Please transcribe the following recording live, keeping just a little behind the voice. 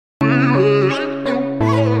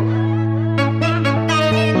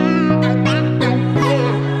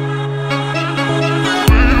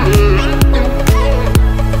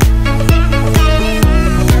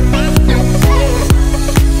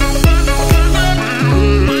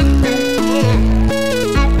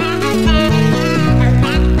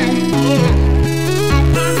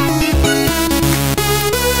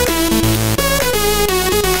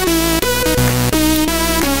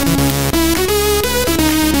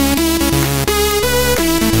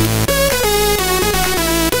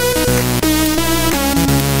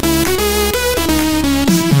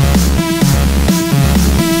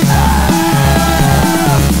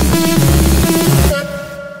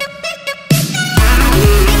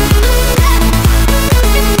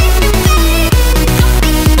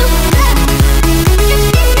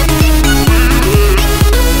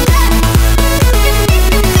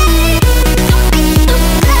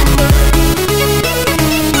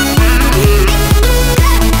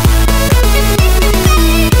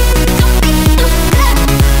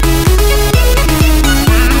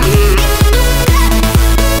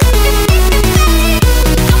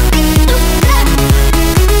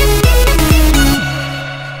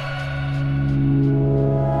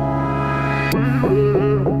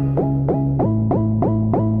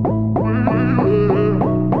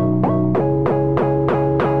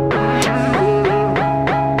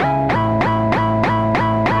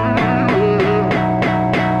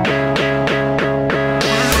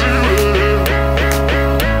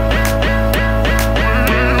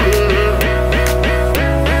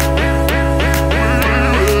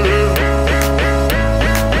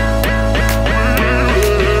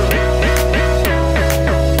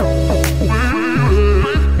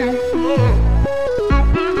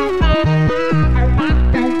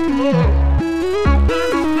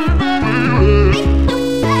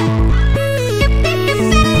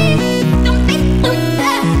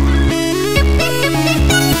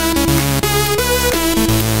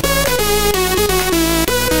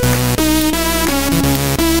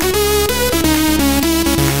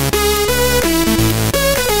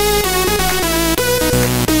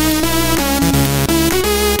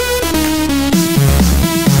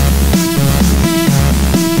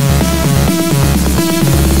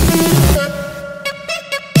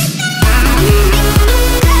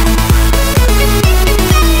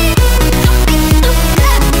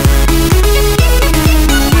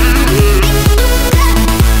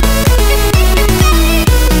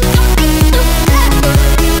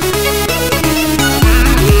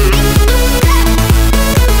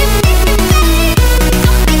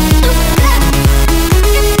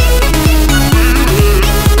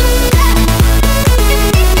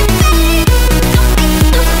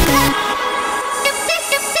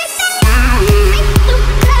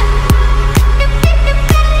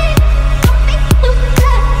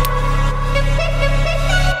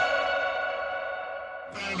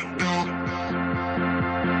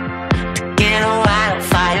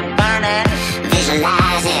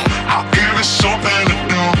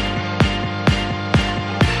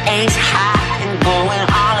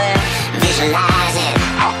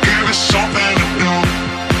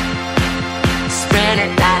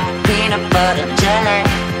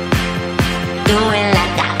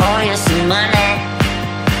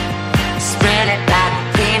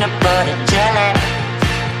butter jelly.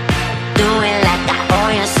 Do it like I owe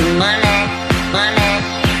you some money, money,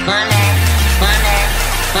 money, money,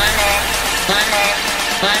 money, money,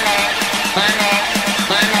 money, money,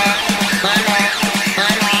 money, money,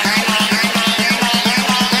 money.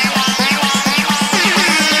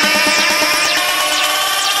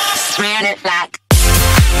 Spread it like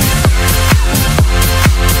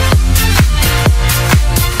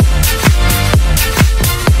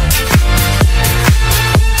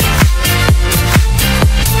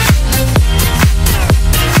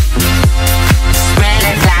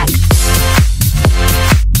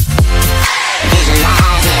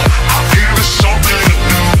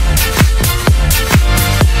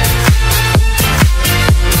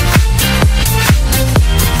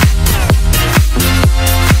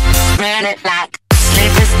like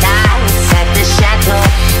sleepless nights at the chateau.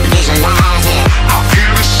 Visualize it, I'll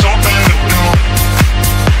give it something to do.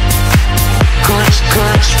 Kush,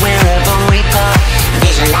 kush, wherever we go.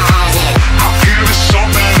 Visualize it, I'll give it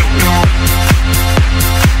something to do.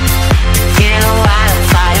 Get a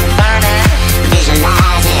wildfire burning.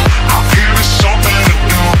 Visualize it, I'll give it something to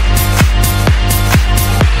do.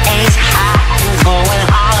 Ace high and going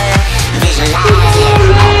all in. Visualize it,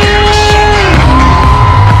 I'll give it something to do.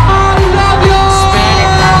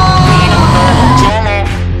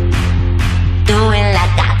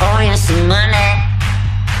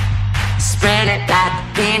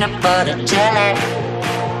 Peanut butter jelly.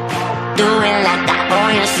 Do it like I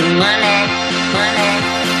owe you some money, money,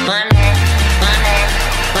 money, money,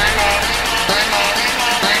 money, money,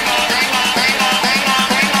 money.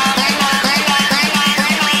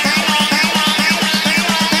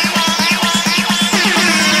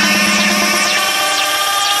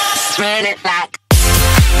 Spread it like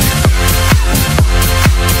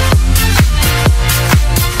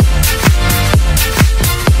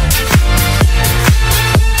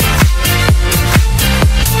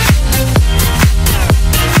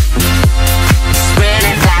spread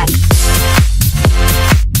it like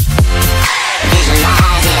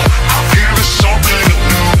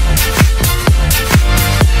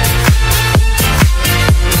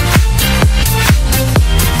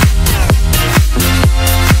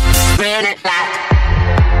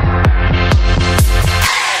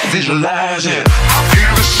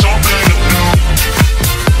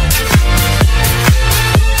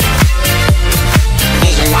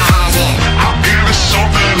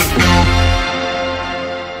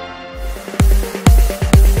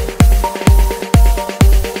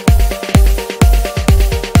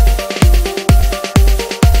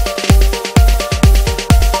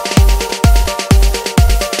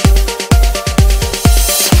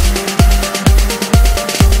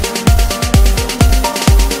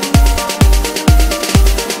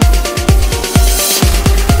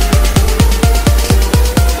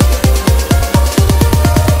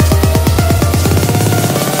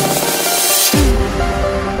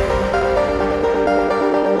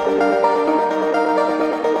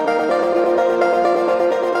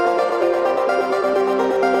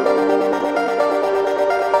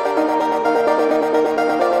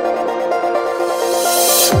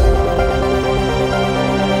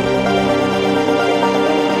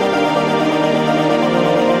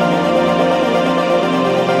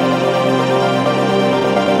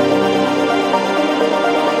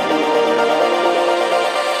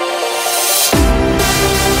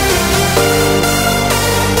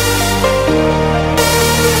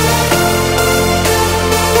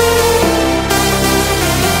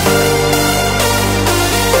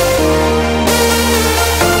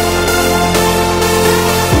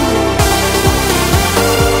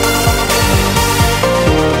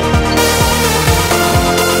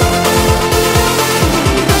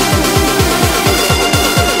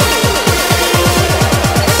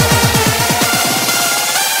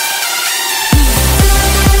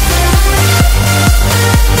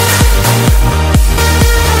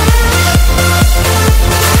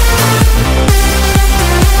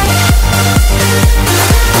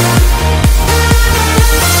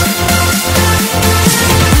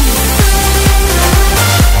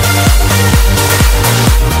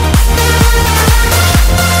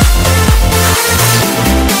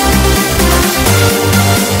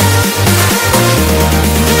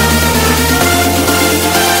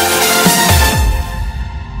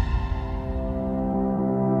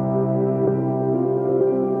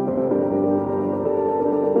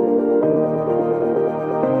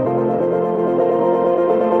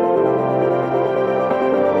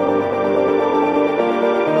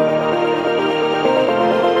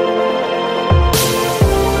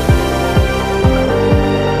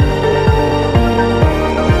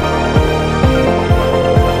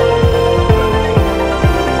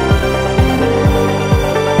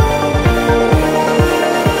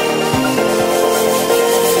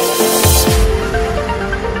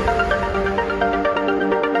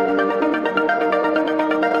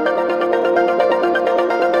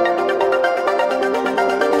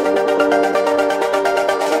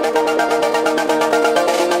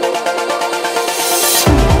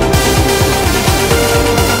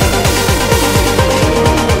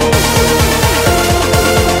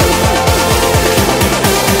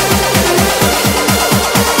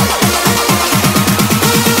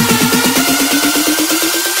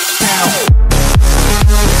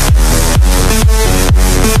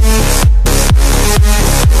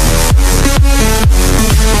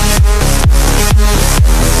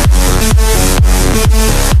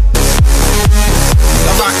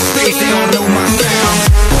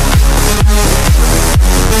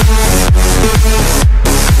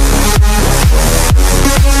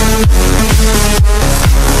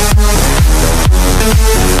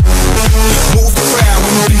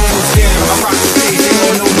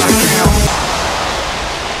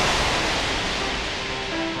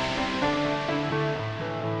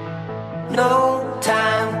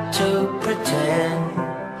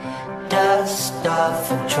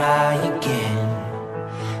yourself and try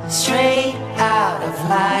again. Straight out of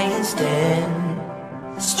lion's den,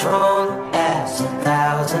 strong as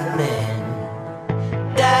 1,000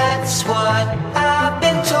 men. That's what I've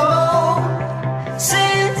been told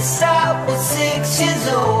since I was 6 years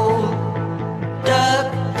old.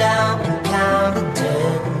 Duck down and count to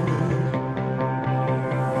 10.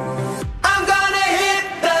 I'm gonna hit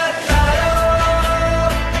the throttle.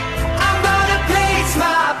 I'm gonna place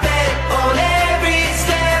my bet on every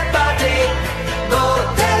step I take. Go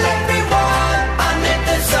tell everyone under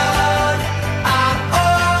the sun I'm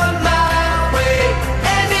on my way.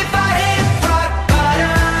 And if I hit rock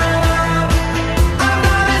bottom, I'm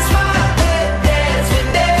gonna smile and dance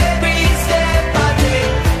with every step I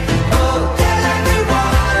take. Go tell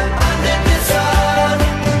everyone under the sun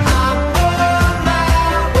I'm on my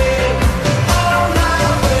way. On my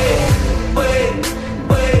way. Way,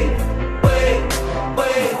 way, way,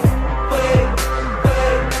 way, way,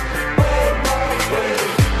 way, way, way.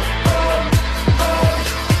 I'm on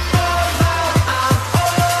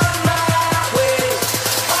my way.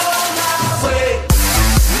 On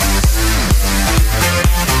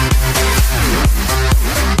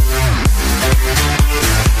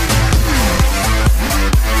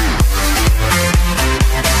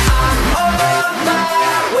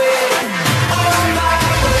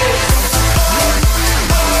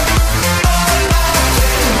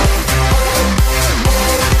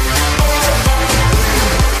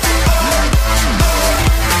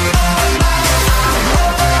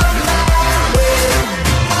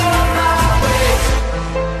my way.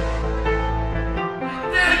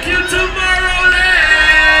 Thank you, Tomorrowland!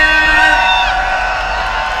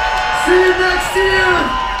 See you next year!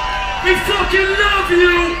 We fucking love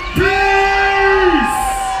you! Peace!